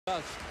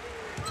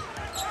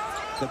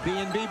The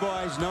B&B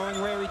boys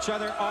knowing where each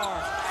other are.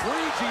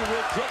 Freegee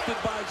rejected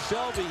by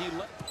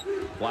Selvie.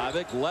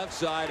 Plavic left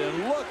side,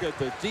 and look at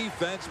the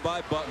defense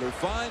by Butler.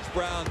 Finds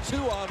Brown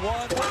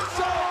 2-on-1 with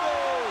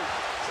Selvie!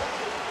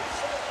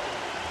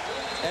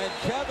 And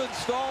Kevin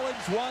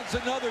Stallings wants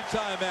another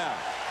timeout.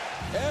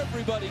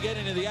 Everybody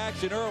getting into the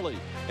action early,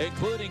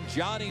 including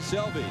Johnnie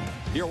Selvie.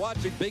 You're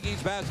watching Big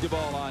East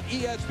basketball on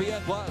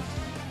ESPN+.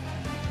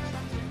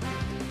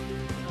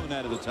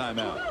 Out of the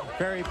timeout.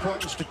 Very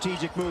important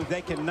strategic move.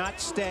 They cannot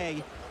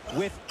stay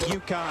with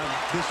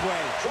UConn this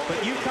way. But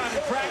UConn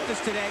in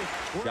practice today.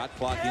 Shot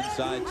clock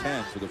inside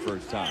 10 for the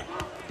first time.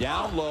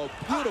 Down low,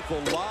 beautiful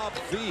lob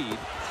feed.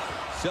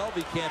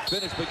 Selvie can't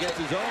finish but gets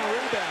his own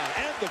rebound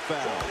and the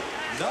foul.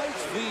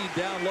 Nice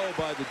feed down low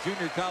by the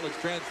junior college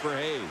transfer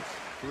Hayes.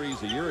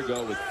 Threes a year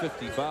ago with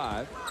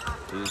 55.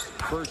 His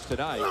first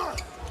tonight.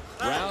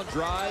 Brown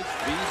drives,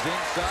 feeds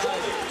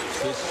inside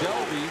to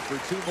Selvie for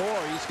 2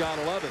 more. He's got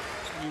 11.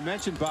 You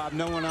mentioned, Bob,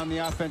 no one on the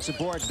offensive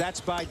board.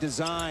 That's by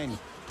design.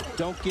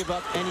 Don't give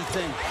up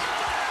anything.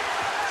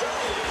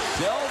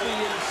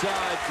 Selvie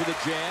inside for the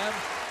jam.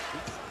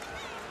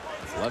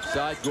 Left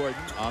side, Gordon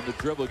on the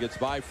dribble, gets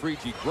by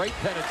Freegee. Great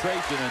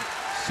penetration, and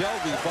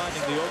Selvie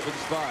finding the open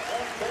spot.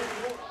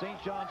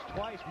 St. John's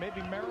twice,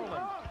 maybe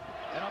Maryland.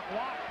 And a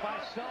block by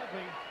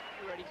Selvie.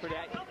 You ready for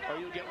that, or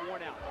you'll get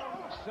worn out.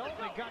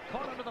 Selvie got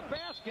caught under the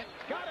basket,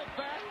 got it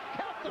back,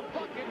 count the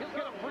bucket, he'll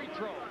get a free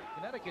throw.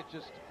 Connecticut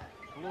just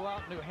blew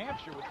out New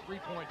Hampshire with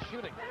 3-point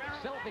shooting.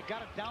 Selvie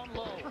got it down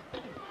low.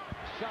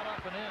 Shot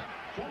up and in.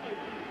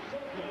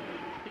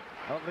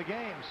 Of the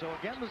game. So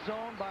again the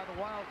zone by the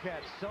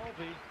Wildcats.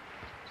 Selvie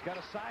has got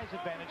a size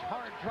advantage.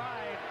 Hard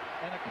drive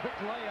and a quick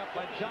layup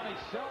by Johnnie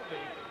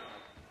Selvie.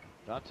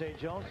 Dante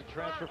Jones, a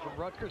transfer from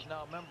Rutgers,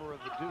 now a member of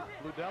the Duke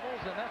Blue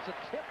Devils, and that's a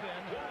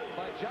tip-in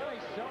by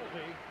Johnnie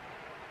Selvie.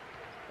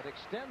 It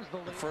extends the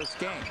lead. First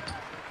game.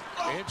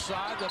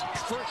 Inside, the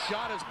first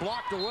shot is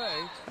blocked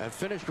away and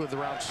finished with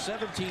around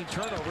 17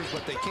 turnovers,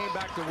 but they came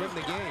back to win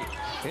the game.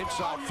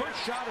 Inside, first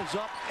shot is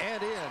up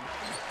and in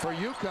for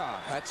UConn.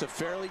 That's a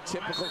fairly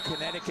typical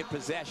Connecticut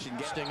possession.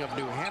 Getting of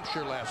New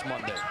Hampshire last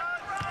Monday.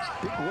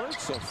 Big words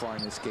so far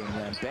in this game,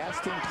 man.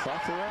 Basting,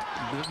 plethora.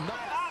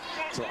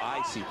 So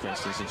I see, for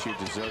instance, since you're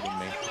deserting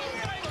me.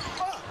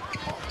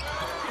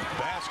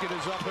 Basket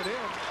is up and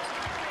in.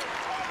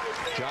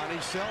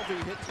 Johnnie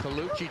Selvie hit.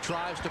 Colucci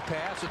tries to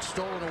pass. It's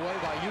stolen away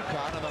by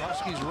UConn, and the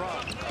Huskies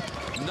run.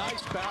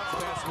 Nice bounce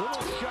pass. Little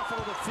shuffle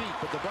of the feet,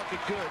 but the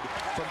bucket good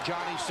from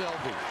Johnnie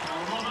Selvie.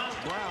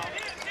 Brown.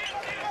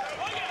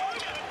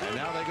 And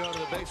now they go to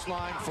the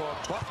baseline for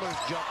Butler's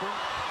jumper.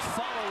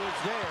 Follow is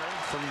there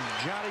from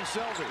Johnnie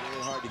Selvie.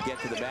 Really hard to get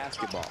to the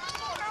basketball.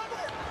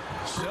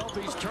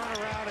 Selvie's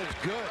turnaround is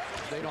good.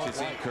 They don't Which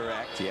is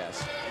incorrect,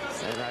 yes.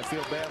 And I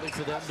feel badly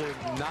for them to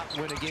not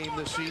win a game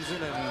this season,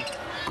 and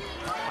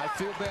I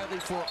feel badly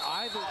for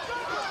either.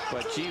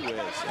 But gee whiz,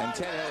 and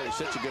Ted Heller is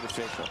such a good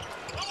official.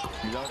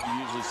 You don't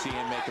usually see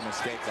him make a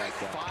mistake like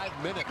that.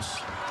 5 minutes.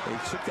 He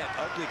took that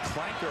ugly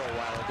clanker a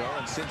while ago,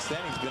 and since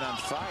then he's been on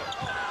fire.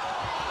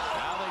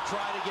 Now they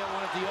try to get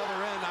one at the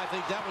other end. I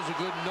think that was a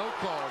good no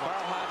call.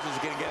 Carl Hodges is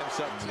going to get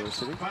himself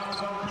publicity.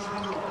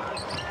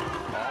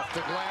 Off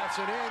the glass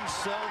and in.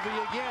 Selvie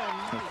again.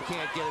 He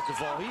can't get it to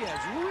fall. He has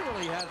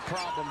really had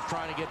problems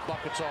trying to get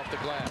buckets off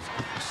the glass.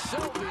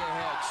 Selvie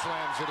ahead,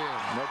 slams it in.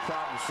 No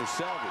problems for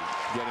Selvie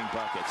getting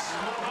buckets.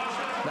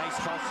 Nice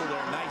hustle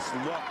there. Nice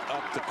look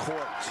up the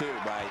court, too,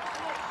 by...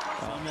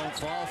 Some won't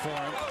fall for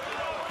him.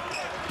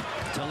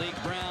 Talik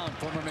Brown,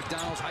 former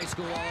McDonald's High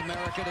School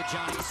All-America, to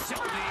Johnnie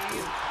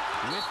Selvie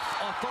with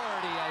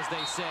authority, as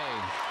they say.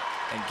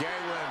 And Gary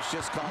Williams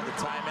just called the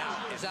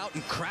timeout. Is out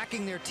and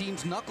cracking their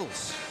team's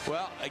knuckles.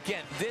 Well,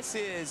 again, this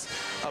is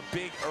a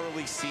big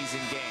early season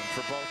game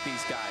for both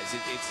these guys.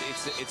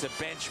 It's a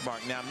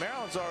benchmark. Now,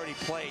 Maryland's already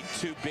played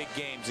 2 big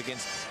games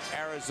against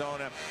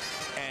Arizona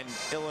and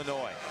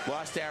Illinois.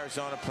 Lost to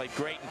Arizona, played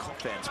great in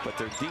offense, but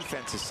their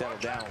defense has settled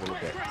down a little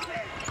bit.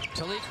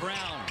 Talik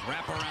Brown,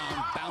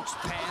 wraparound, bounce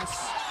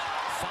pass.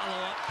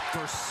 Follow-up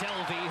for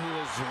Selvie, who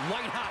was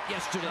white hot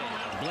yesterday.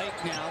 Blake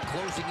now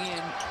closing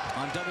in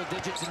on double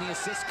digits in the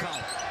assist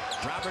column.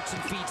 Robertson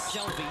feeds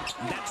Selvie.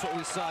 That's what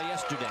we saw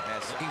yesterday.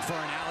 Looking for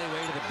an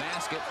alleyway to the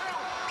basket.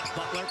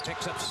 Butler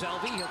picks up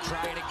Selvie. He'll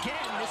try it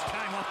again, this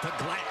time off the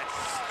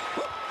glass.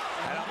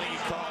 I don't think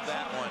he called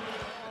that one.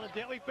 On a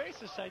daily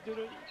basis, I do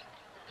to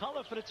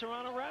color for the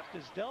Toronto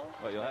Raptors. Del?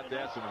 Well, you'll have to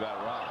ask him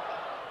about Ron.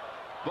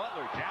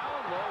 Butler down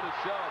low to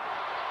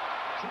Selvie.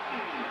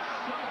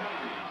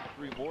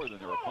 3 more than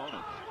their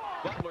opponents.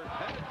 Butler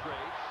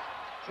penetrates.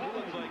 He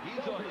looks like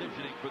he's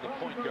auditioning for the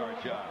point guard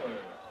job.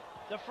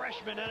 The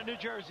freshman out of New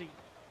Jersey.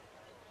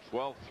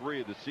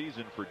 12-3 of the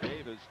season for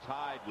Davis,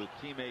 tied with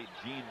teammate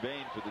Gene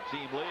Bain for the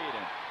team lead,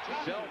 and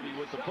Selvie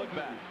with the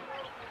putback.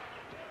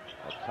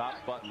 Up top,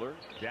 Butler,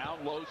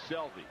 down low,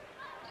 Selvie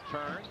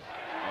turns,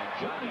 and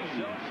Johnnie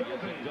Selvie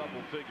gets in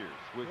double figures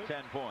with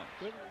 10 points.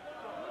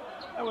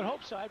 I would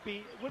hope so.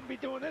 Wouldn't be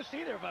doing this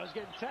either if I was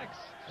getting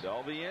texts.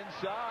 Selvie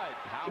inside,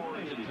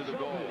 powering into the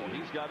goal.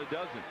 He's got a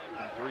dozen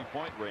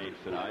three-point range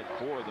tonight,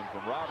 4 of them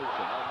from Robertson.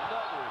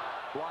 Another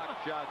block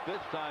shot.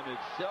 This time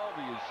it's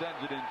Selvie who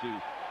sends it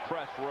into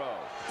press row.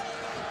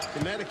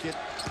 Connecticut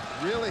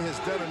really has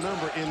done a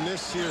number in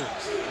this series.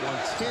 Won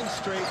 10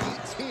 straight,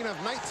 18 of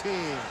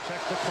 19.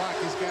 Check the clock.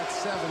 He's got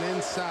 7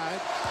 inside.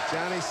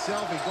 Johnnie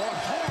Selvie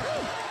going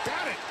hard.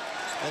 Got it.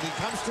 And he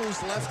comes to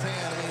his left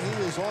hand. I mean,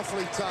 he was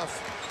awfully tough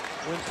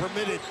when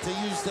permitted to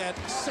use that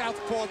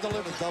southpaw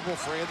delivery. Double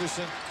for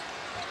Anderson.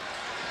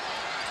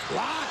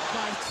 Blocked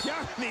by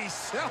Johnnie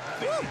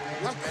Selvie.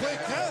 How quick,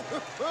 huh?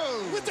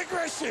 With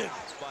aggression.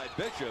 By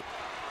Bishop,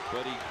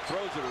 but he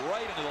throws it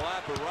right into the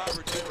lap of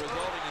Robertson,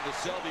 resulting in the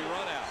Selvie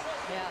runout.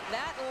 Yeah,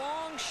 that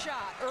long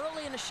shot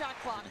early in the shot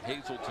clock.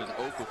 Hazelton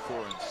 0 for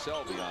 4 and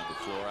Selvie on the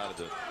floor out of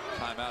the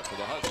timeout for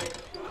the Huskies.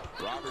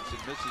 Robertson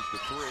misses the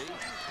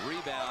 3.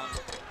 Rebound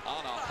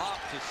on a hop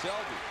to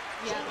Selvie.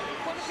 Yeah,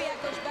 Quinnipiac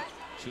goes back.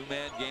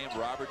 Two-man game,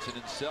 Robertson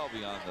and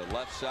Selvie on the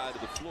left side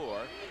of the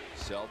floor.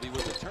 Selvie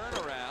with the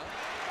turnaround.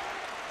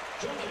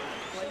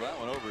 That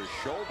one over his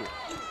shoulder.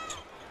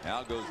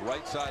 Now goes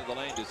right side of the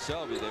lane to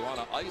Selvie. They want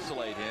to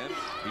isolate him.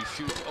 He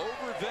shoots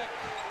over Vic.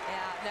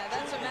 Yeah, now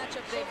that's a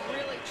matchup they've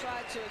really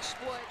tried to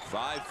exploit.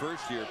 5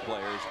 first-year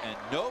players and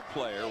no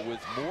player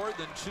with more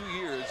than 2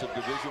 years of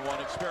Division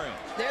I experience.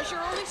 There's your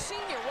only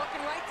senior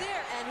working right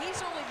there, and he's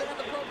only been in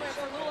the program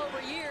for a little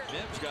over a year.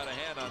 Mims got a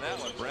hand on that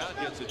one. Brown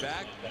gets it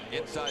back.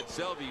 Inside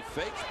Selvie,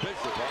 fakes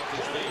Bishop off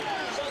his feet.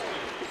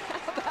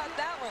 How about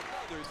that one?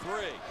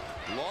 Another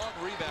 3. Long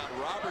rebound.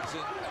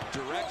 Robertson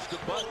directs to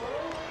Butler.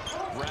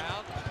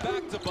 Brown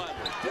back to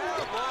Butler. Down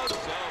low to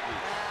Selvie.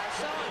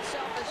 So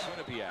unselfish.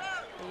 Quinnipiac.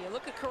 You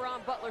look at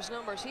Karan Butler's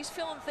numbers. He's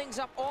filling things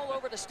up all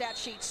over the stat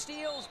sheet.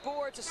 Steals,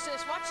 boards,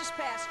 assists. Watch this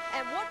pass.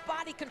 And what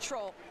body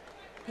control.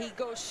 He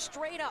goes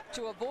straight up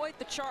to avoid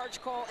the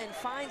charge call and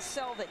finds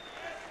Selvie.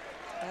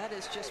 That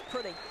is just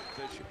pretty.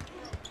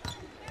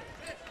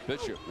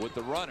 Bishop with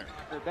the runner.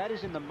 That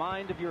is in the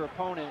mind of your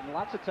opponent, and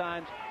lots of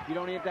times you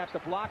don't even have to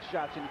block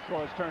shots and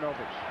cause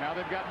turnovers. Now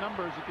they've got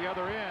numbers at the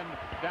other end.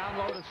 Down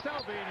low to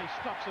Selvie, and he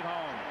stuffs it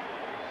home.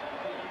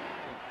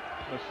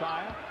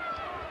 Messiah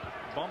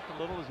bumped a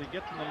little as he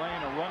gets in the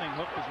lane. A running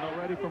hook is no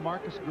ready for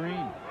Marcus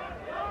Green.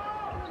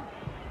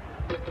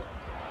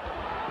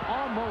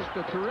 Almost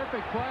a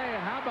terrific play,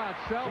 and how about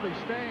Selvie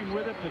staying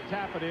with it to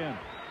tap it in?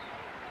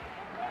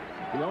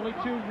 The only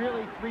 2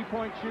 really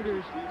three-point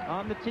shooters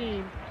on the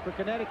team for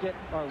Connecticut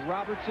are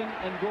Robertson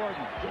and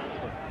Gordon.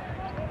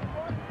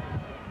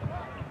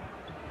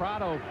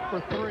 Prado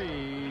for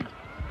 3.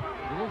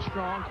 A little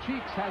strong.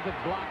 Cheeks has it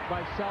blocked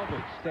by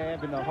Selvie.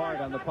 Stab in the heart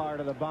on the part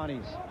of the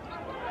Bonnies.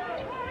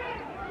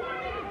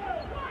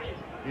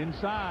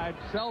 Inside,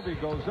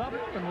 Selvie goes up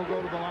and will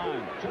go to the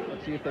line.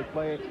 Let's see if they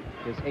play it.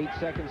 There's 8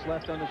 seconds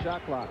left on the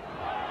shot clock.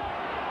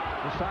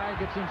 Messiah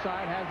gets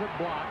inside, has it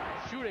blocked.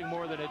 Shooting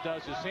more than it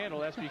does his handle.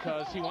 That's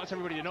because he wants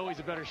everybody to know he's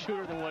a better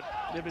shooter than what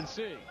they've been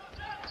seeing.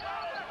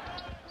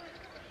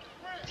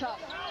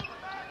 Tough.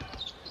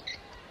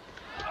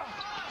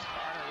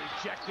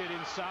 Rejected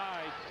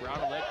inside. Brown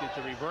elected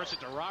to reverse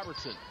it to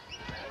Robertson.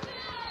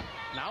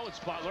 Now it's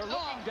Butler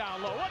looking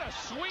down low. What a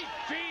sweet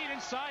feed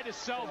inside to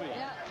Selvie.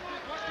 Yeah.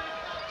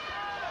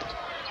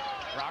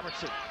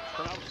 Robertson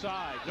from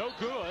outside. No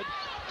good.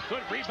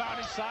 Good rebound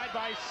inside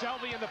by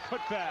Selvie in the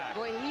putback.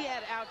 Boy, he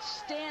had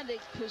outstanding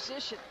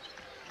position.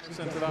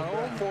 Since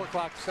about 4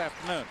 o'clock this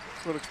afternoon.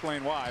 We'll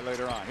explain why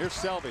later on. Here's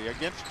Selvie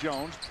against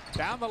Jones.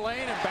 Down the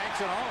lane and banks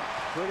it home.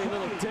 Pretty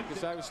little tip,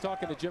 because I was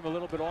talking to Jim a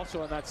little bit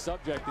also on that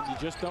subject, and you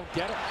just don't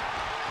get it.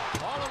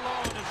 All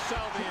alone is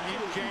Selvie, and he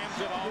jams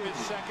it on his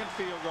 2nd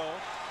field goal.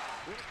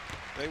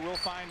 They will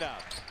find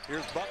out.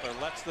 Here's Butler.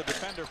 Lets the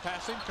defender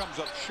pass him. Comes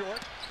up short.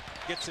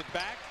 Gets it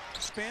back.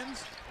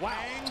 Spins.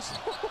 Wangs.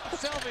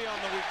 Selvie on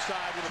the weak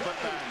side with a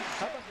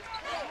putback.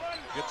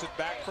 Gets it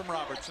back from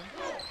Robertson.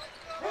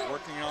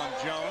 Working on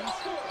Jones.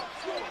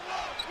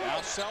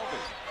 Now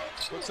Selvie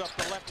puts up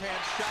the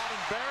left-hand shot and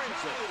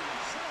buries it.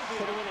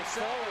 Put a little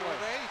forward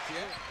with 8.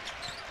 Yeah.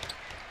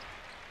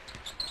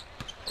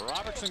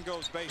 Robertson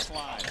goes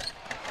baseline.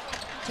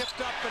 Tipped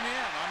up and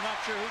in. I'm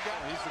not sure who got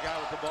it. He's the guy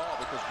with the ball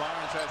because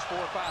Barnes has 4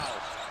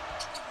 fouls.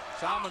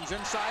 Salmon's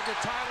inside to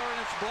Tyler,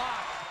 and it's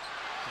blocked.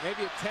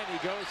 Maybe at 10 he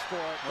goes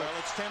for it. Well,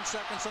 it's 10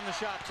 seconds on the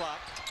shot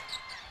clock.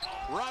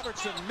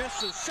 Robertson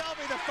misses.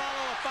 Selvie to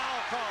follow, a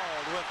foul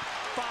called with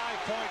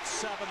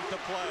 5.7 to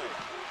play.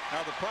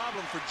 Now the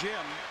problem for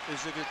Jim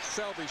is that it's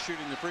Selvie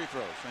shooting the free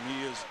throws, and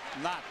he is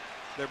not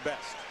their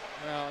best.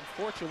 Well,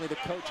 unfortunately,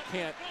 the coach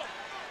can't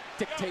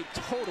dictate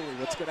totally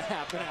what's going to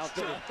happen out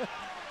there.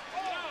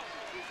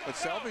 But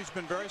Selvie's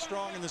been very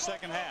strong in the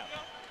 2nd half.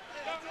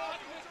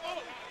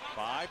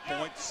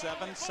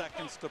 5.7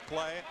 seconds to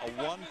play, a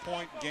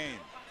 1-point game.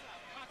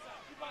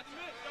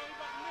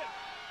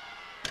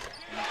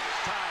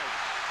 Tied.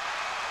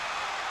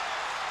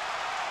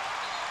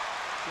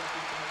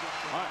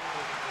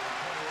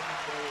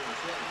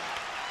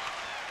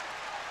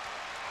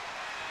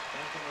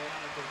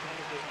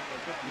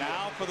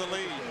 Now for the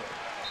lead.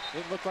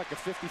 Didn't look like a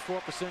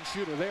 54%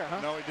 shooter there, huh?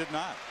 No, he did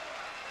not.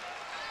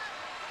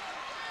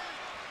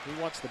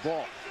 He wants the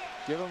ball.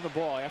 Give him the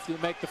ball. After you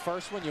make the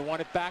first one, you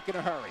want it back in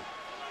a hurry.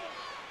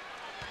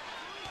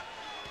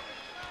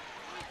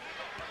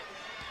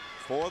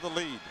 For the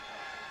lead.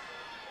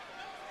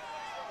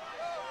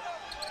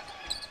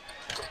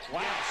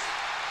 Wow.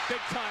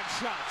 Big time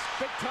shots.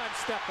 Big time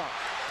step up.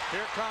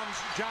 Here comes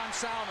John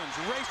Salmons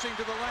racing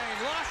to the lane.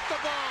 Lost the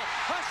ball.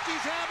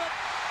 Huskies have it.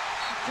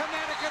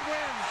 Connecticut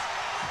wins.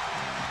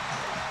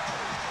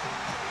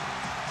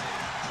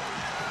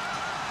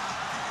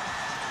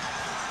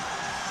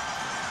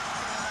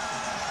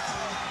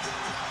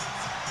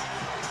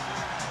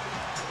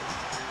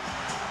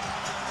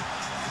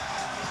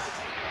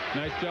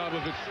 Nice job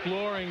of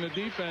exploring the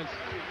defense.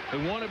 They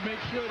want to make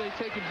sure they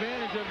take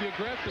advantage of the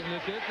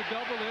aggressiveness. There's the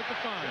double, there's the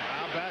find.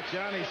 How about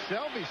Johnnie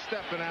Selvie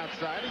stepping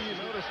outside? And you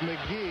notice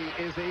McGee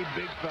is a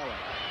big fella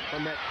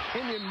from that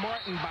Kenyon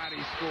Martin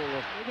body school.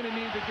 They're going to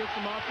need to get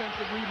some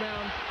offensive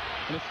rebounds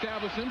and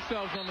establish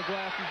themselves on the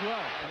glass as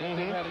well.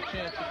 They've had a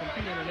chance to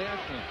compete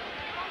internationally.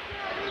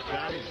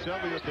 Johnnie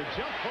Selvie with the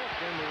jump hook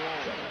in the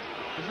roll.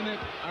 Isn't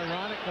it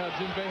ironic how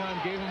Jim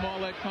Boeheim gave him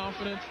all that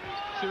confidence?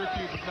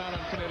 Syracuse is not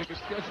on Connecticut's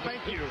schedule.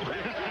 Thank you.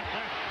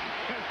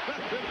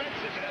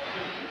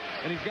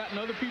 And he's gotten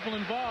other people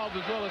involved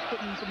as well as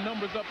putting some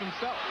numbers up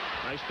himself.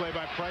 Nice play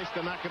by Price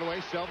to knock it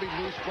away. Selvie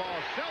loose ball.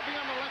 Selvie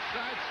on the left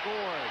side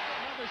scores.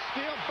 Another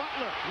steal.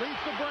 Butler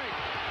leads the break.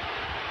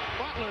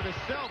 Butler to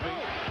Selvie.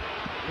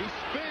 He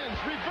spins.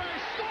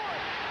 Reverse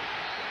scores.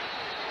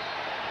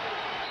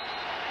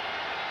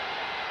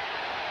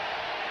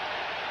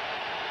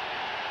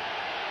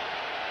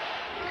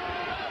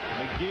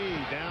 McGee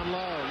down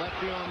low,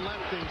 lefty on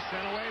lefty,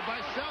 sent away by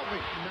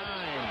Selvie.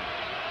 9.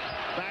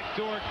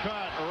 Backdoor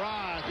cut.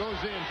 Ara goes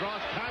in,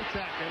 draws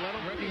contact. They let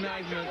him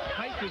recognizing the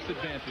height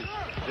disadvantage.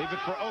 Leave it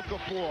for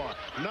Okafor.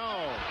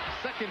 No.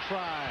 Second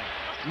try.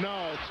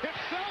 No. Tip.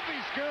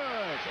 Selvie's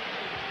good.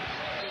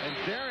 And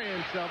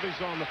Darian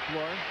Selvie's on the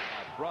floor.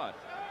 Front.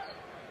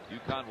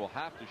 UConn will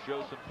have to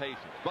show some patience.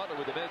 Butler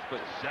with a miss,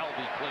 but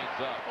Selvie cleans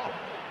up.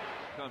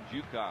 Comes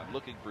UConn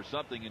looking for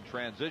something in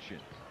transition.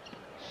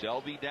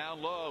 Selvie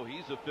down low.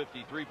 He's a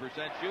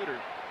 53% shooter.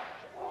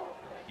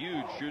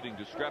 Huge shooting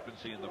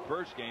discrepancy in the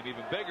first game.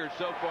 Even bigger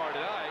so far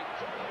tonight.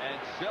 And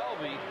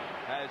Selvie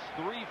has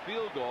 3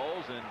 field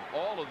goals, and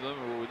all of them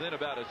are within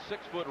about a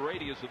 6-foot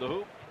radius of the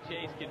hoop.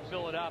 Chase can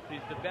fill it up. He's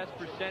the best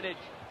percentage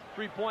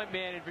three-point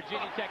man in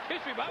Virginia Tech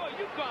history. By the way,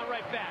 UConn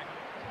right back.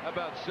 How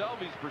about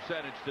Selvie's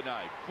percentage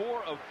tonight?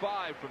 4 of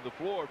 5 from the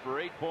floor for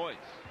 8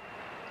 points.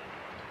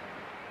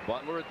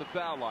 Butler at the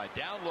foul line.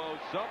 Down low,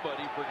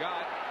 somebody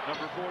forgot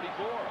number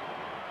 44.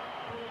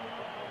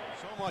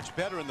 So much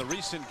better in the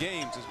recent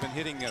games. Has been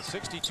hitting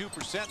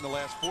 62% in the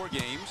last 4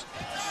 games.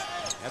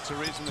 That's the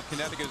reason that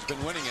Connecticut has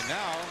been winning. And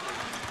now,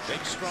 big,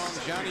 strong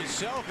Johnnie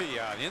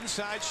Selvie, an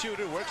inside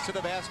shooter, works to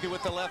the basket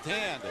with the left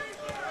hand.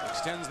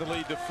 Extends the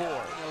lead to 4.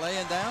 You're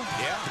laying down?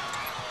 Yeah.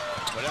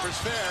 Whatever's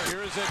fair.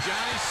 Here is a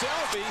Johnnie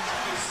Selvie.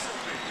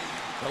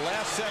 The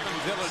last 7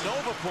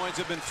 Villanova points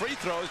have been free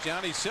throws.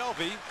 Johnnie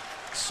Selvie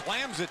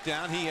slams it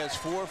down. He has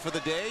 4 for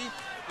the day.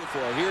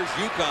 Here's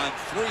UConn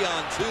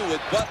 3-on-2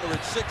 with Butler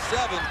at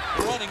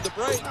 6'7", running the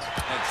break,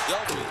 and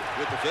Selvie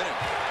with the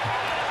finish.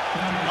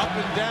 Up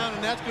and down,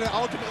 and that's going to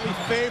ultimately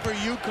favor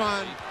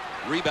UConn.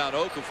 Rebound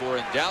Okafor,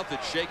 and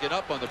Douthit shaken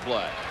up on the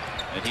play,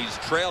 and he's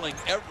trailing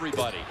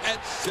everybody. And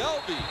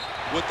Selvie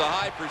with the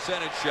high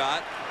percentage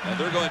shot, and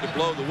they're going to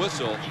blow the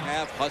whistle.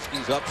 Half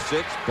Huskies up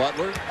 6.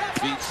 Butler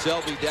beats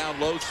Selvie down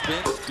low,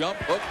 spins, jump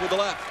hook with the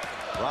left.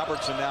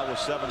 Robertson now with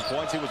 7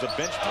 points. He was a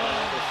bench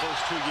player the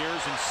first 2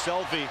 years, and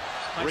Selvie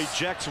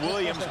rejects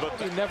Williams, but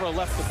he never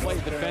left the play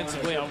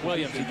defensively on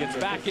Williams. He gets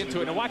back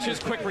into it. And watch his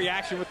quick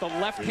reaction with the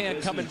left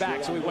hand coming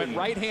back. So he went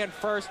right hand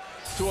first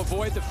to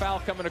avoid the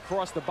foul coming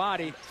across the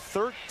body.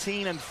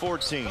 13 and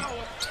 14. Loose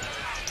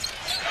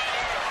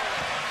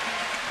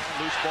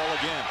ball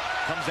again.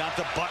 Comes out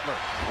to Butler.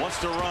 Wants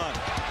to run.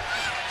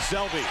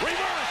 Selvie.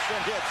 Reverse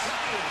and hits.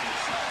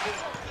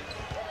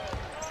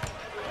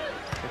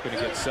 They're going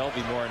to get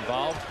Selvie more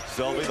involved.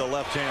 Selvie, the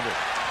left-hander.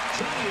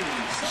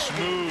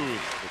 Smooth.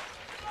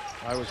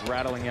 I was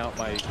rattling out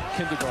my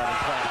kindergarten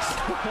class.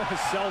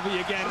 Selvie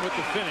again with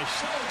the finish.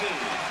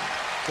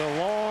 It's a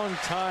long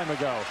time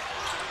ago.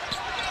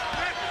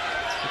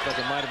 Looked like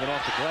it might have been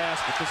off the glass,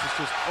 but this is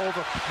just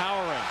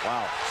overpowering.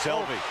 Wow,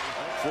 Selvie.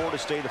 Florida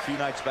State a few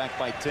nights back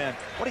by 10.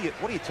 What do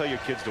you tell your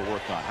kids to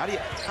work on? How do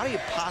you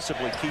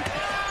possibly keep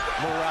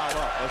morale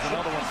up as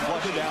another one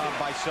flushed down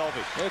by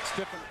Selvie? It's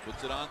different.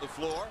 Puts it on the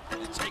floor.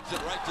 He takes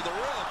it right to the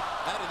rim.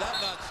 How did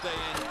that not stay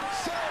in?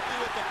 Selvie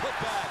with the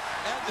putback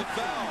and the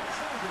foul.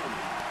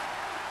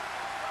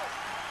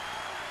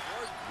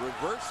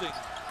 Reversing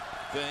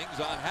things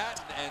on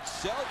Hatton, and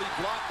Selvie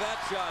blocked that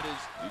shot. As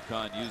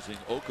UConn using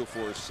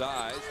Okafor's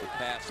size to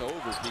pass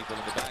over people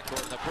in the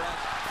backcourt in the press,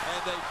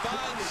 and they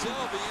find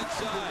Selvie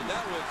inside.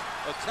 That was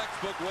a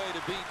textbook way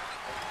to beat.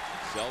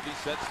 Selvie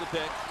sets the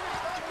pick.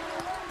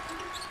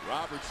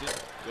 Robertson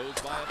goes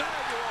by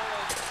Emmanuel,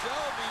 and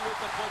Selvie with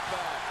the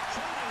putback.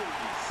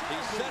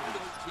 He's set for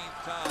the 13th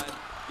time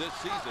this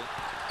season.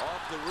 Off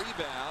the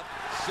rebound,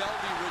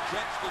 Selvie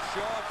rejects the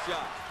shove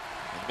shot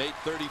and made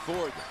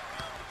 34th.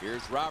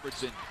 Here's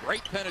Robertson.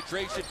 Great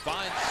penetration.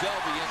 Finds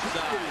Selvie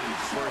inside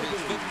for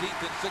his 15th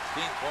and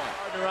 16th point.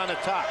 Partner on the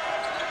top.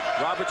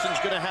 Robertson's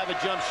going to have a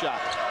jump shot.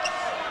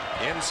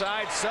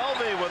 Inside,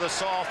 Selvie with a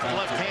soft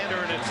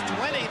left-hander, and it's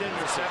 20 to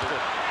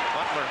intercepted.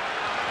 Butler.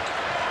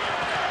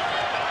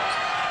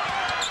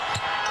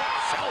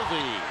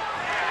 Selvie.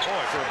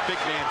 Boy, for a big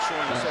man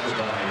showing such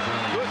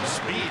good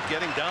speed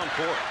getting down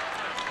court.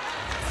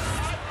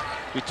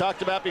 We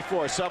talked about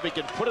before, Selvie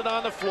can put it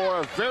on the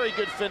floor, a very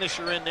good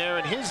finisher in there,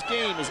 and his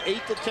game is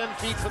 8 to 10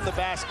 feet from the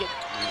basket.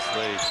 He's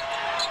the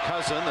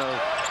cousin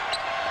of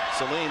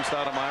Salim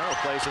Stoudemire, who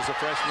plays as a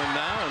freshman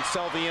now, and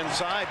Selvie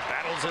inside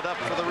battles it up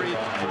for the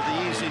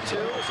easy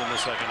twos in the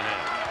second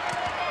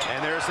half.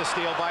 And there's the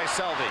steal by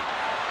Selvie.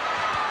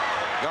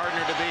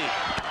 Gardner to beat.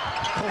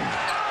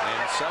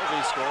 And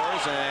Selvie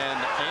scores, and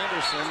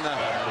Anderson,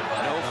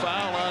 no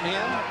foul on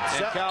him.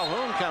 And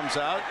Calhoun comes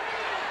out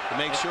to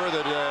make sure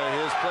that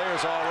his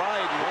player's all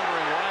right, and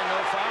wondering why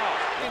no foul.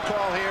 Good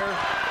call here.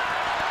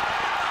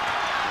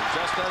 He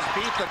just does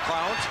beat the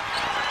Clowns.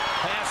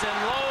 Pass in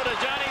low to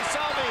Johnnie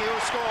Selvie, who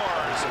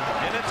scores.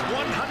 And it's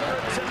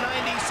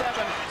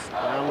 100-97.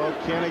 Down low,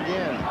 Ken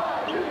again.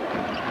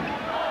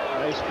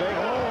 Nice big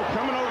hole.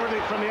 Coming over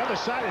from the other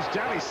side is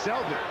Johnnie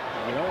Selvie.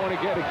 You don't want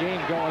to get a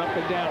game going up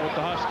and down with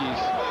the Huskies.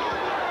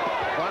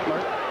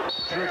 Butler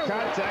through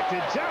contact,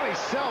 and Johnnie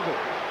Selvie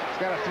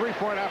got a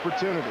three-point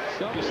opportunity.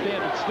 Selvie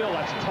standing still,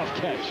 that's a tough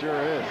catch. Sure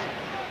is.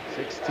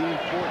 16-14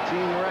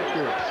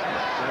 records.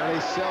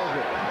 Johnnie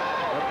Selvie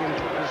looking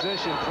for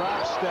position,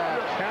 drop step,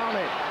 count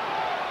it.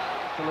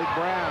 Talik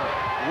Brown,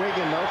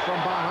 Wiggin though from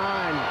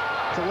behind.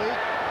 Talik,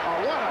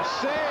 oh what a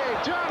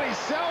save! Johnnie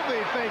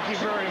Selvie, thank you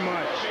very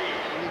much.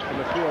 From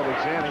the field,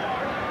 Johnnie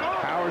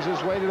powers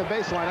his way to the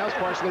baseline. That was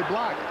partially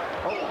blocked.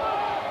 Oh,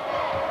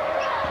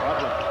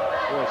 Butler.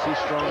 Boy, is he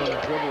strong on the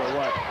dribble or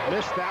what?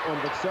 Missed that one,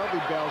 but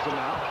Selvie bails him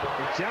out.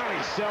 And Johnnie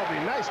Selvie,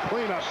 nice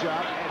cleanup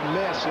job. And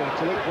miss, and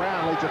Talik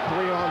Brown leads a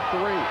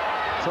 3-on-3.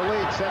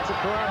 Talik sets it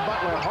for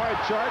Butler. Hard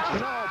charge.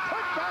 No,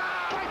 put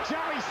back by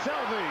Johnnie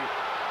Selvie.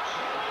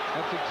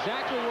 That's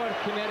exactly what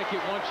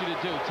Connecticut wants you to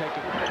do. Take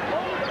it.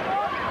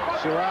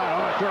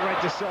 Sherrod, throw it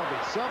right to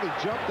Selvie. Selvie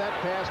jumped that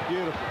pass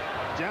beautiful.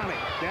 Johnnie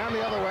down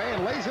the other way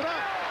and lays it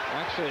up.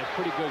 Actually, a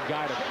pretty good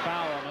guy to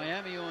foul.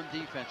 Miami on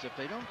defense, if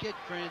they don't get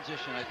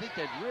transition, I think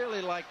they'd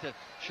really like to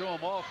show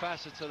them all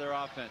facets of their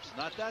offense.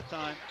 Not that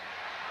time.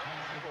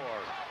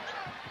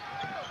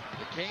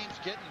 The Canes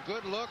getting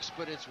good looks,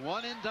 but it's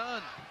one and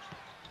done.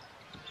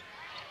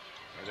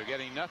 And they're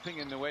getting nothing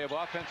in the way of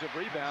offensive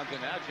rebounds,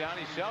 and now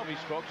Johnnie Selvie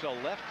spokes a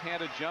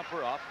left-handed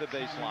jumper off the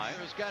baseline.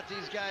 He's got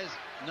these guys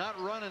not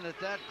running at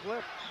that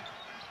clip.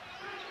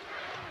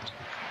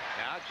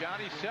 Now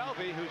Johnnie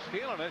Selvie, who's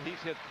feeling it, he's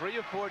hit 3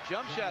 or 4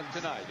 jump shots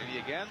tonight. And he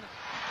again.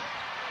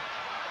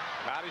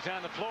 Bodies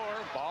on the floor.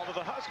 Ball to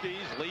the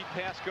Huskies. Lead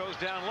pass goes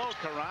down low.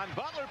 Caron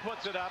Butler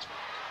puts it up.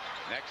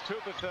 Next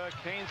hoop, if the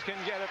Canes can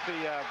get it, the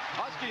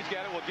Huskies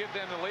get it, will give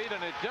them the lead,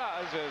 and it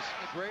does. As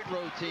a great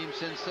road team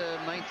since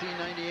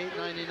 1998-99.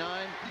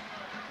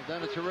 They've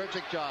done a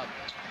terrific job.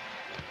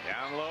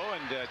 Down low,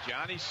 and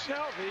Johnnie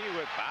Selvie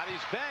with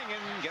bodies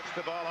banging gets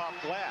the ball off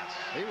glass.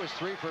 He was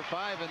 3 for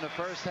 5 in the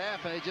first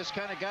half, and they just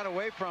kind of got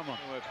away from him.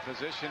 With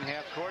position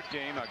half-court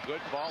game, a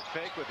good ball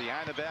fake with the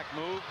eye-in-the-back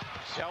move.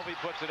 Selvie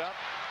puts it up.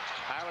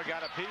 Tyler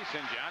got a piece,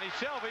 and Johnnie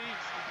Selvie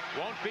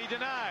won't be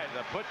denied.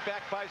 The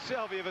putback by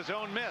Selvie of his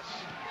own miss.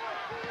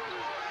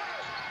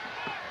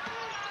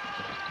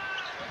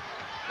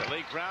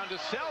 Talik Brown to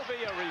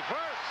Selvie, a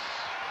reverse.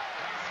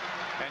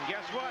 And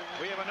guess what?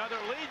 We have another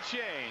lead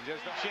change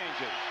as the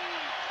changes.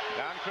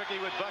 Don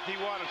Criqui with Bucky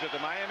Waters at the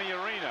Miami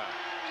Arena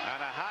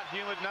on a hot,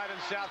 humid night in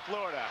South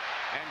Florida.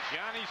 And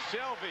Johnnie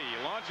Selvie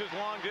launches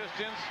long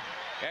distance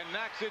and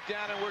knocks it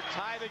down, and we're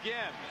tied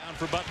again. Down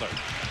for Butler.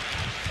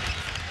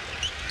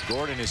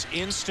 Gordon is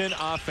instant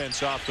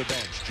offense off the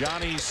bench.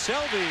 Johnnie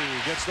Selvie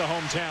gets the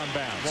hometown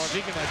bounce.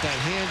 Mordigan at that,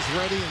 hands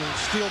ready, and then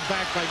steal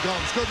back by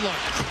Gomes. Good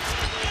luck.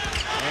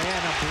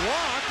 And a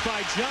block by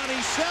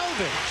Johnnie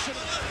Selvie.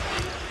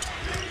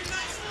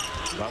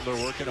 Butler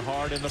working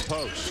hard in the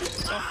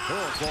post.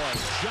 Oh boy,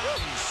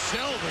 Johnnie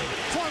Selvie.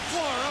 Front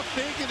floor up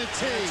big in the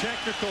tee.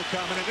 Technical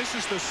coming, and this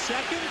is the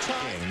second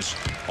time.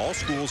 All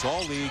schools,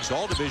 all leagues,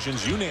 all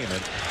divisions, you name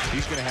it.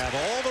 He's going to have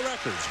all the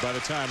records by the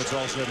time it's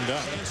all said and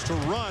done. It's to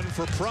run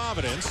for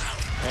Providence,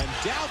 and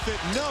Douthit,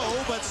 no,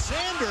 but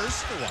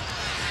Sanders.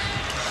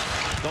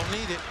 Don't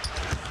need it.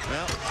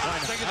 Well,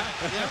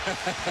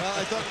 I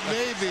thought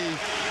maybe.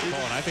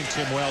 I think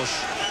Tim Welsh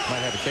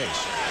might have a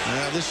case.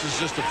 This is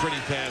just a pretty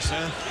pass,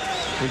 huh?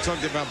 We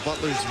talked about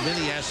Butler's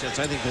many assets.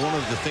 I think one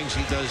of the things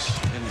he does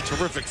in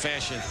terrific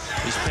fashion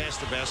is pass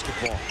the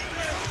basketball.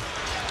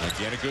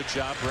 Again, a good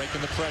job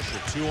breaking the pressure.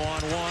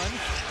 2-on-1.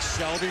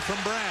 Selvie from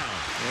Brown.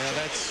 Yeah,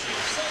 that's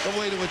the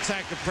way to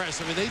attack the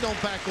press. I mean, they don't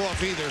back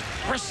off either.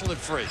 Wrestle it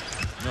free.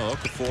 No,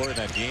 Okafor in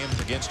that game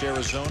against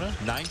Arizona,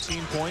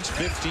 19 points,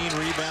 15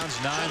 rebounds,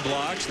 9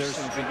 blocks. There's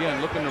again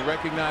looking to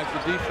recognize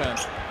the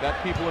defense. Got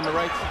people in the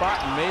right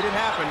spot and made it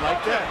happen like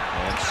that.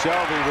 And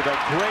Selvie with a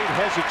great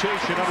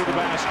hesitation under the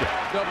basket.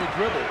 Double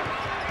dribble.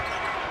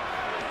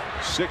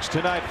 6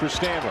 tonight for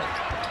Stanley.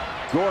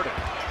 Gordon.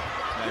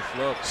 Nice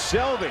look.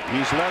 Selvie,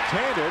 he's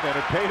left-handed, and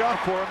it paid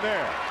off for him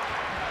there.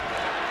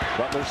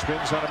 Butler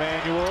spins on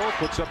Emmanuel,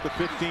 puts up the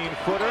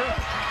 15-footer.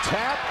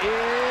 Tap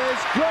is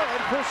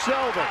good for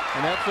Selvie.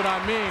 And that's what I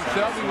mean.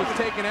 Selvie was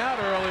taken out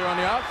earlier on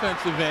the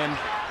offensive end.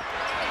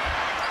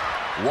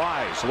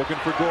 Wise looking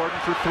for Gordon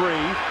for 3.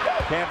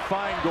 Can't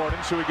find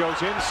Gordon, so he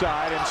goes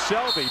inside, and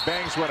Selvie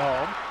bangs one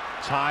home.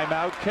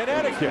 Timeout,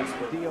 Connecticut.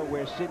 The deal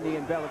where Sidney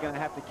and Bell are going to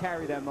have to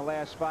carry them the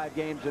last 5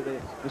 games of the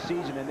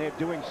season, and they're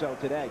doing so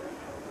today.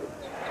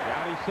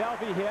 Johnnie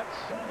Selvie hits.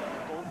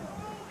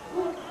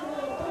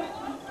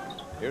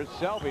 Here's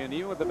Selvie, and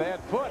even with the bad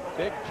foot,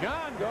 Big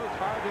John goes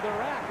hard to the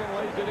rack and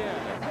lays it in.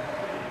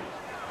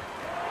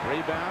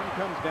 Rebound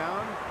comes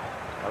down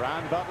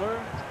around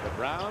Butler to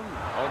Brown,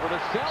 over to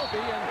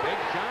Selvie, and Big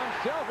John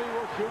Selvie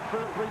will shoot for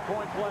a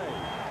 3-point play.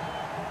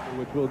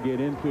 Which we'll get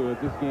into as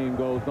this game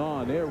goes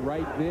on. They're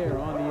right there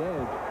on the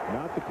edge.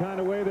 Not the kind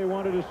of way they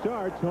wanted to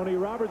start. Tony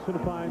Robertson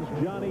finds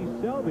Johnnie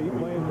Selvie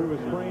playing through a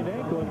sprained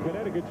ankle, and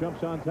Connecticut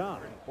jumps on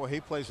top. Boy, he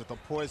plays with the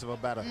poise of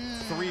about a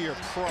 3-year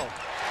pro.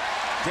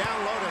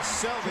 Down low to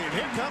Selvie, and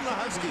here come the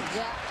Huskies.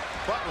 Yeah.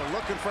 Butler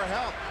looking for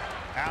help.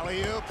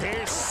 Alley-oop,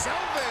 here's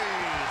Selvie.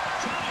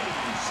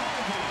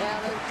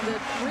 Yeah,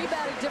 the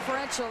rebounding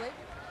differential.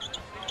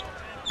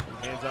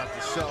 Hands off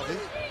to Selvie.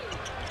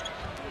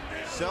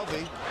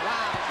 Selvie,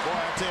 wow. Boy,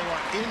 I tell you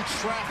what, in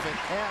traffic.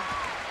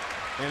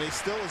 Yeah. And he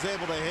still is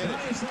able to hit it.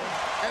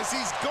 As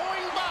he's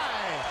going by,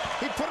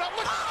 he put up,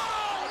 look out!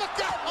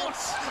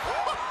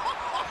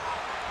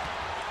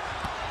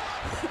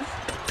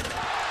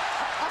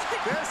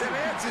 There's an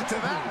answer to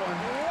that one.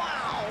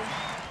 Wow.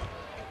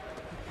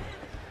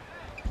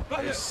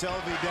 There's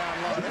Selvie down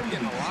low. They're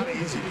getting a lot of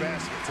easy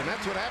baskets, and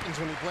that's what happens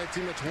when you play a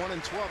team that's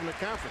 1-12 in the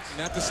conference.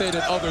 Not to say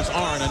that others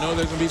aren't. I know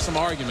there's going to be some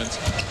arguments,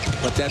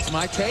 but that's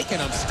my take,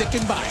 and I'm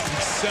sticking by it.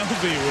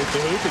 Selvie with the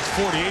hoop. It's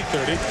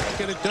 48-30.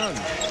 Get it done.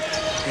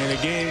 In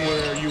a game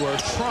where you are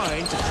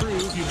trying to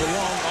prove you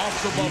belong off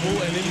the bubble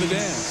and in the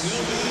dance.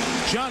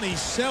 Johnnie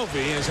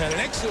Selvie has had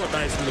an excellent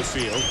night from the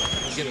field.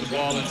 Get the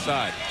ball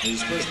inside.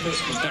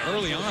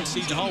 Early on,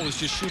 Seton Hall was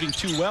just shooting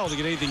too well to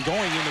get anything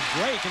going in the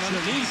break, and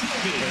underneath,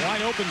 the wide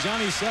open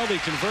Johnnie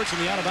Selvie converts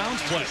in the out-of-bounds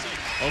play.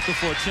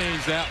 Okafor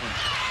changed that one.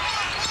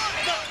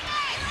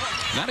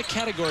 Not a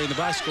category in the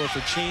box score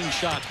for chain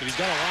shots, but he's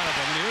got a lot of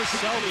them. And here's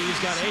Selvie, he's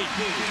got 8.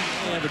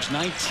 He averaged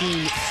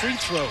 19 free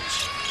throws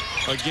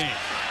a game.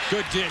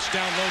 Good dish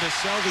down low to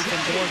Selvie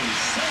from Gordon.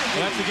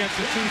 Well, that's against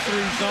the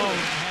 2-3 zone.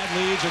 Had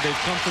leads, or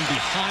they've come from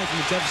behind from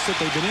the deficit.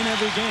 They've been in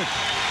every game.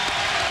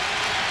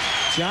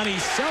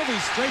 Johnnie Selvie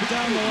straight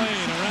down the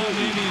lane around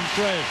Damian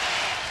Frey.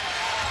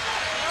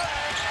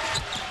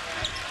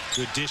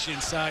 Good dish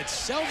inside.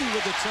 Selvie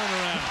with the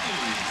turnaround.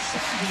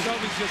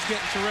 Selvie's just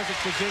getting terrific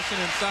position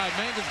inside.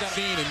 Manga's got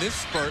being in this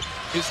spurt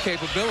his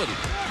capability.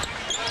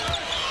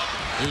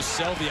 Here's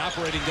Selvie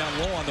operating down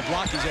low on the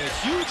block. He's had a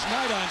huge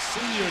night on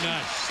senior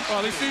night.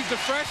 Well, he sees the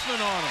freshman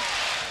on him.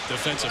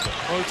 Defensively.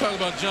 Well, we're talking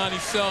about Johnnie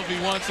Selvie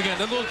once again.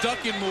 That little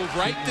ducking move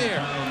right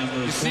there.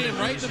 You see him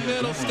right in the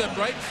middle, step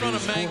right in front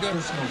of Manga.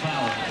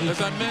 As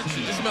I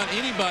mentioned, just about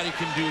anybody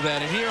can do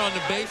that. And here on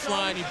the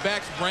baseline, he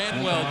backs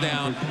Brandwell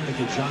down.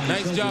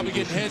 Nice job of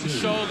getting head and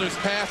shoulders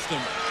past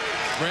him.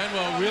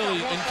 Brandwell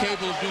really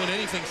incapable of doing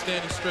anything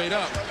standing straight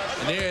up.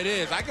 And there it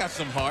is. I got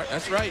some heart.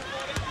 That's right.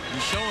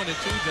 You're showing it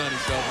too, Johnnie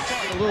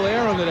Selvie. A little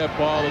air under that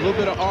ball, a little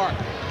bit of arc.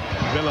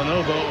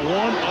 Villanova,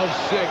 1 of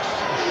 6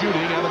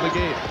 shooting out of the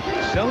game.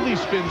 Selvie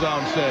spins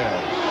on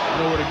Sales.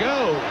 Nowhere to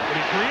go, but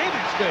he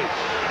created space.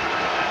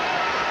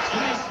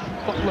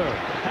 Butler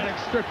had it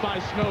stripped by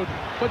Snowden,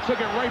 but took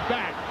it right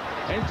back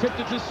and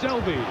tipped it to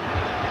Selvie.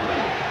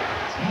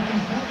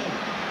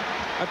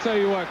 I tell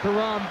you what,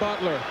 Karan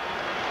Butler.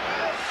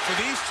 For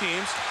these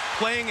teams,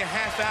 playing a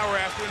half hour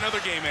after another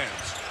game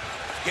ends.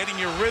 Getting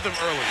your rhythm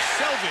early.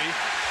 Selvie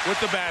with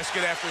the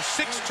basket after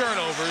 6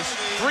 turnovers,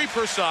 3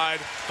 per side,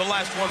 the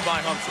last one by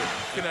Humphrey,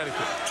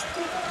 Connecticut.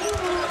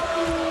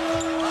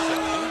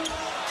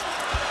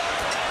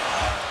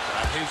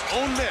 His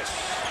own miss,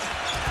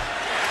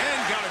 and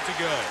got it to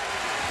go.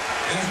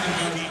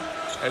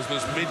 As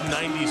those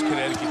mid-90s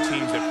Connecticut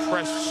teams that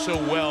pressed so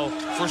well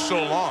for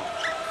so long.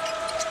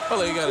 Well,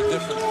 they got a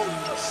different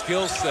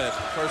skill set,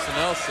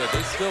 personnel set.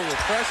 They still will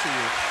pressure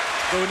you.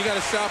 But when you got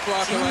a shot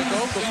blocker like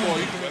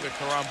Okafor, whether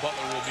Karan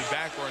Butler will be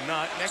back or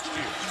not next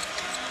year.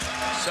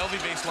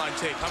 Selvie baseline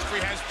take. Humphrey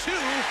has 2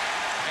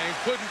 and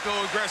couldn't go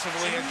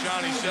aggressively at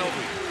Johnnie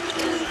Selvie.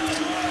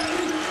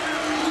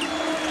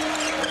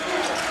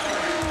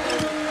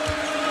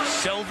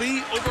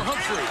 Selvie over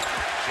Humphrey.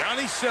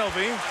 Johnnie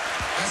Selvie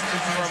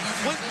from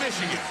Flint,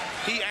 Michigan.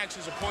 He acts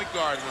as a point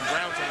guard when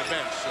Brown's on the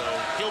bench, so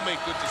he'll make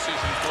good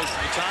decisions most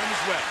of the time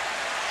as well.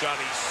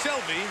 Johnnie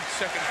Selvie,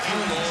 second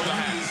field goal of the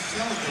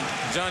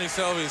half. Johnnie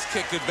Selvie has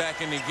kicked it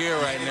back into gear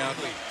right now.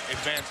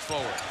 Advanced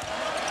forward.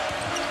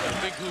 A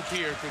big hoop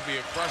here could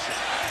be a crusher.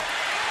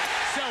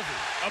 Selvie,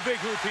 a big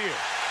hoop here.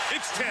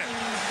 It's 10.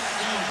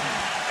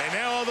 And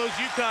now all those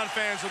UConn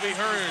fans will be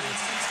heard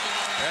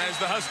as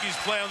the Huskies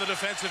play on the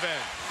defensive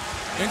end.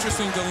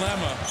 Interesting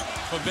dilemma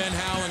for Ben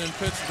Howland in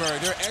Pittsburgh.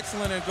 They're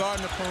excellent at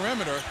guarding the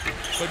perimeter,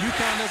 but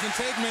UConn doesn't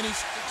take many.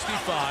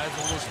 65.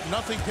 There was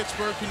nothing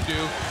Pittsburgh can do.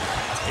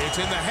 It's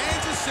in the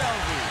hands of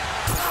Selvie.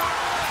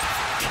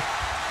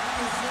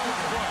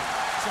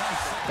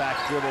 Back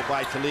dribble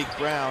by Talik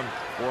Brown.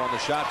 4 on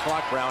the shot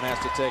clock. Brown has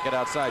to take it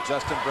outside.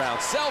 Justin Brown.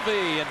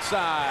 Selvie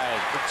inside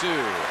for 2.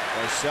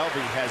 Well,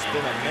 Selvie has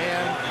been a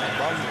man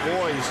among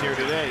boys here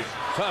today.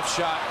 Tough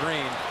shot,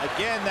 Green.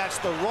 Again,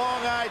 that's the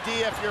wrong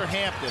idea if you're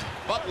Hampton.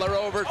 Butler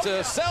over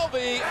to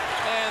Selvie,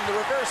 and the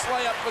reverse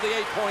layup for the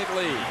 8-point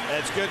lead.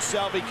 That's good,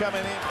 Selvie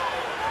coming in.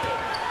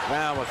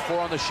 Brown with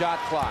 4 on the shot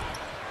clock.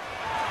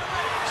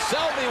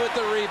 Selvie with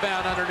the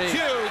rebound underneath.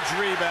 Huge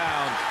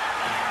rebound.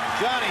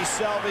 Johnnie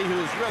Selvie,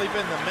 who's really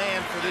been the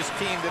man for this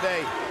team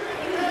today.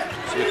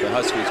 See if the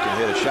Huskies can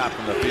hit a shot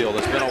from the field.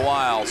 It's been a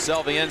while.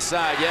 Selvie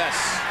inside, yes.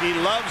 He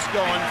loves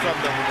going from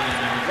the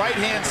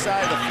right-hand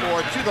side of the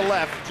floor to the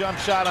left. Jump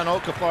shot on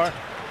Okafor.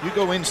 You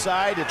go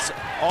inside, it's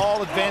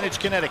all advantage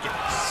Connecticut.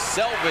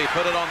 Selvie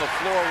put it on the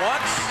floor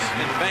once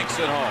and banks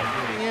it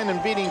home. In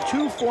and beating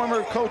 2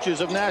 former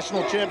coaches of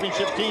national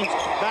championship teams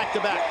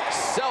back-to-back.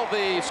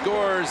 Selvie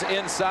scores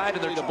inside,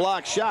 and they're to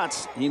block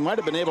shots. He might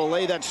have been able to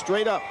lay that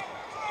straight up.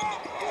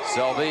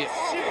 Selvie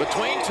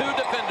between 2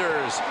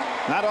 defenders.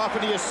 Not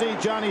often do you see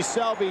Johnnie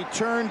Selvie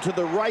turn to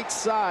the right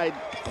side,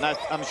 and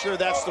I'm sure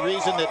that's the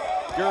reason that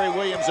Gary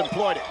Williams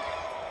employed it.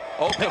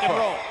 Pick and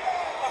roll.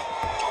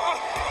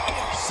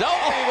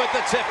 Selvie with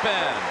the tip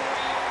in.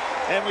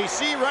 And we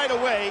see right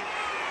away.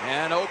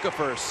 And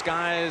Okafor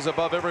skies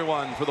above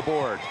everyone for the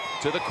board.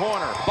 To the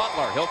corner,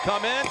 Butler, he'll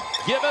come in,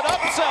 give it up,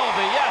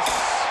 Selvie, yes!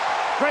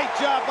 Great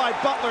job by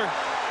Butler.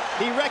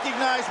 He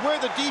recognized where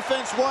the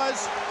defense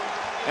was,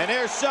 and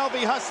there's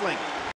Selvie hustling.